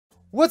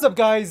What's up,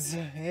 guys?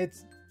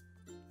 It's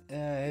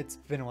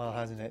been a while,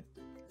 hasn't it?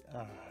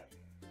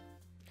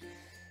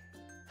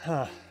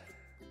 Huh.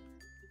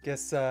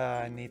 Guess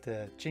I need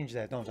to change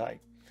that, don't I?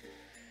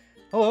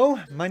 Hello,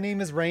 my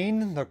name is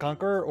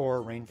RayneTheConqueror,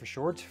 or Rayne for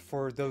short.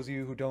 For those of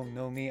you who don't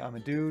know me, I'm a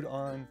dude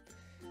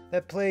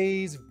that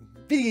plays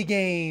video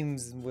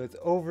games with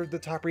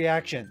over-the-top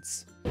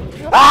reactions.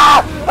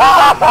 Ah!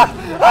 Ah!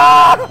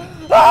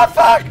 Ah!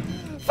 Ah!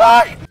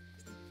 Fuck!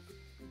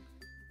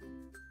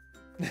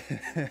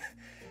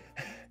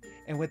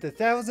 And with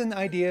 1,000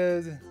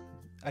 ideas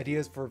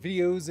for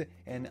videos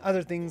and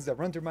other things that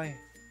run through my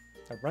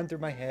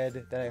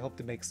head that I hope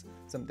to make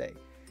someday.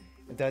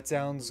 If that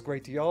sounds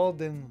great to y'all,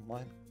 then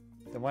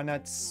why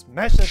not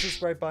smash that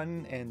subscribe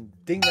button and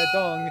ding that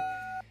dong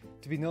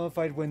to be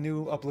notified when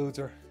new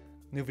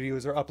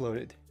videos are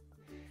uploaded.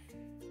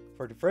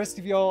 For the rest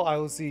of y'all, I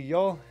will see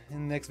y'all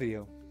in the next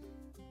video.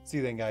 See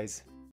you then, guys.